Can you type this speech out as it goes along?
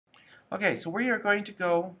Okay, so we are going to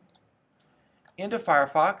go into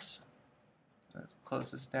Firefox. Let's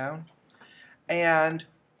close this down. And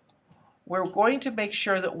we're going to make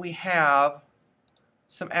sure that we have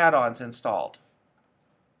some add-ons installed.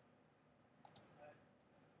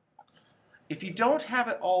 If you don't have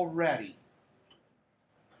it already,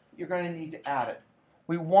 you're going to need to add it.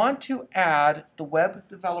 We want to add the Web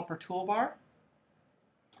Developer Toolbar,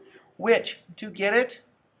 which, to get it,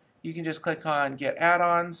 you can just click on Get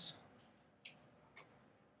Add-ons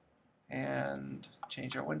and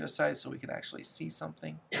change our window size so we can actually see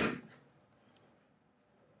something.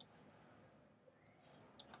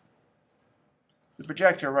 The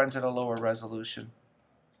projector runs at a lower resolution.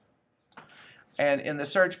 And in the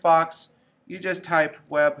search box, you just type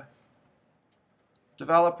Web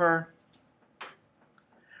Developer,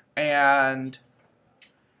 and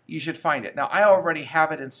you should find it. Now, I already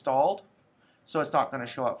have it installed, so it's not going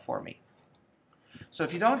to show up for me. So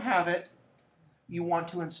if you don't have it, you want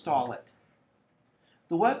to install it.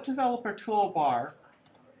 The Web Developer Toolbar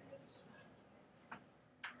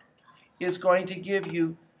is going to give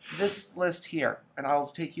you this list here, and I'll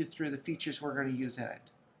take you through the features we're going to use in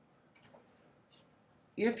it.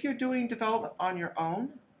 If you're doing development on your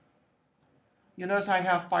own, you'll notice I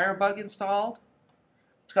have Firebug installed.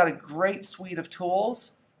 It's got a great suite of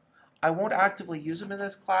tools. I won't actively use them in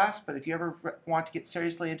this class, but if you ever want to get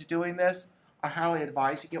seriously into doing this, I highly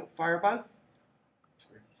advise you get Firebug.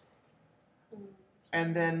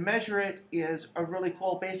 And then Measure It is a really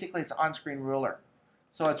cool, basically it's an on-screen ruler.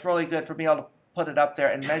 So it's really good for being able to put it up there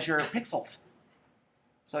and measure pixels.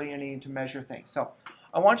 So you need to measure things. So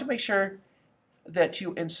I want to make sure that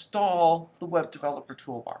you install the Web Developer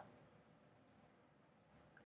Toolbar.